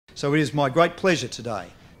So it is my great pleasure today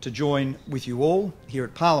to join with you all here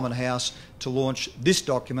at Parliament House to launch this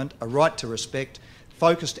document, A Right to Respect,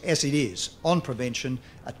 focused as it is on prevention,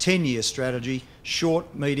 a 10-year strategy,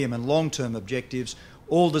 short, medium and long-term objectives,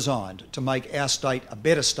 all designed to make our state a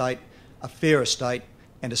better state, a fairer state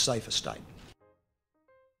and a safer state.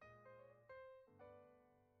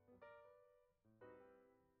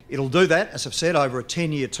 It'll do that, as I've said, over a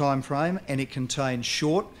 10-year time frame, and it contains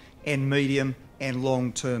short and medium and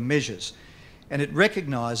long-term measures. And it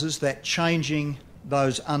recognises that changing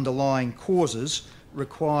those underlying causes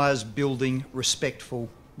requires building respectful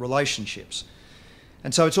relationships.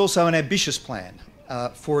 And so it's also an ambitious plan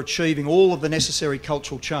for achieving all of the necessary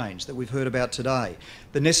cultural change that we've heard about today,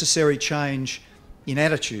 the necessary change in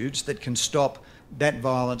attitudes that can stop that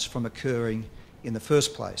violence from occurring in the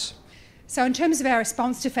first place. So in terms of our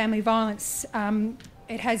response to family violence,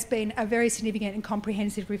 it has been a very significant and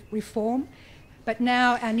comprehensive reform, but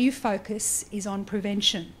now our new focus is on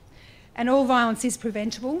prevention. And all violence is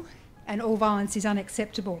preventable and all violence is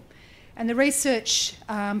unacceptable. And the research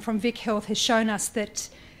from Vic Health has shown us that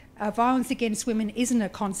violence against women isn't a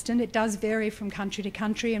constant. It does vary from country to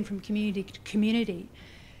country and from community to community.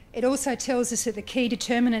 It also tells us that the key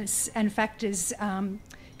determinants and factors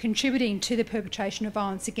contributing to the perpetration of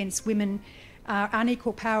violence against women are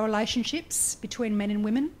unequal power relationships between men and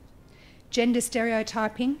women, gender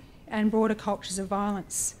stereotyping and broader cultures of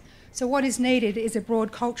violence. So what is needed is a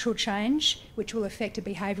broad cultural change which will affect a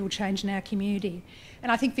behavioural change in our community. And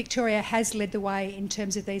I think Victoria has led the way in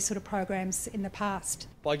terms of these sort of programs in the past.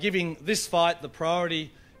 By giving this fight the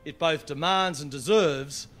priority it both demands and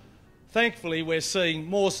deserves, thankfully we're seeing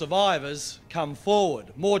more survivors come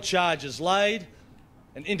forward, more charges laid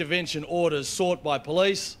and intervention orders sought by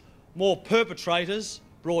police, more perpetrators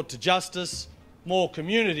brought to justice, more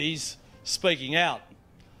communities speaking out.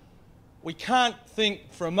 We can't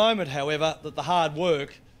think for a moment, however, that the hard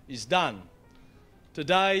work is done.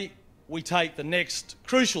 Today, we take the next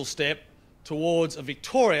crucial step towards a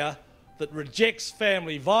Victoria that rejects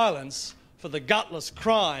family violence for the gutless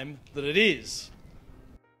crime that it is.